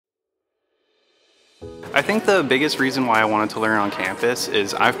I think the biggest reason why I wanted to learn on campus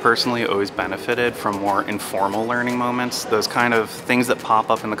is I've personally always benefited from more informal learning moments, those kind of things that pop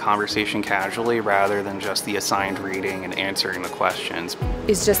up in the conversation casually rather than just the assigned reading and answering the questions.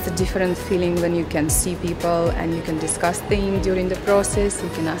 It's just a different feeling when you can see people and you can discuss things during the process, you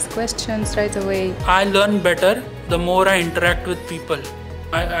can ask questions right away. I learn better the more I interact with people.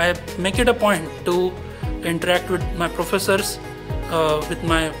 I make it a point to interact with my professors, with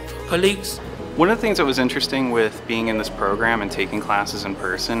my colleagues. One of the things that was interesting with being in this program and taking classes in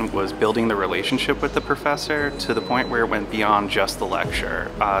person was building the relationship with the professor to the point where it went beyond just the lecture.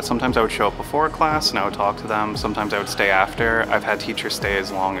 Sometimes I would show up before class and I would talk to them. Sometimes I would stay after. I've had teachers stay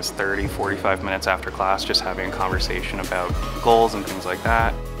as long as 30, 45 minutes after class just having a conversation about goals and things like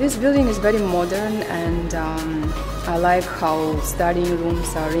that. This building is very modern and I like how studying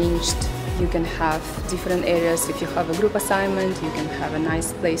rooms are arranged. You can have different areas. If you have a group assignment, you can have a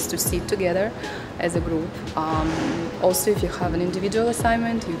nice place to sit together as a group. Also, if you have an individual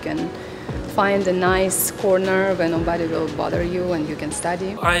assignment, you can find a nice corner where nobody will bother you and you can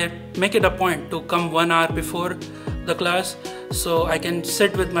study. I make it a point to come 1 hour before the class so I can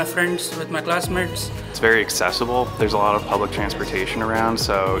sit with my friends, with my classmates. It's very accessible. There's a lot of public transportation around,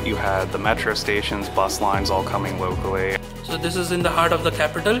 so you had the metro stations, bus lines all coming locally. So this is in the heart of the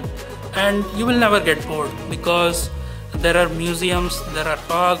capital. And you will never get bored because there are museums, there are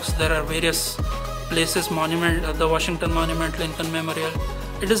parks, there are various places, the Washington Monument, Lincoln Memorial.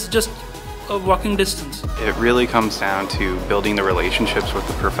 It is just a walking distance. It really comes down to building the relationships with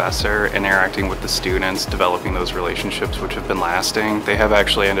the professor, interacting with the students, developing those relationships which have been lasting. They have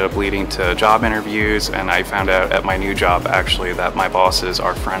actually ended up leading to job interviews, and I found out at my new job actually that my bosses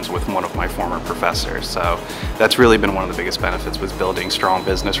are friends with one of my former professors. So that's really been one of the biggest benefits, was building strong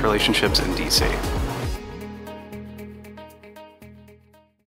business relationships in DC.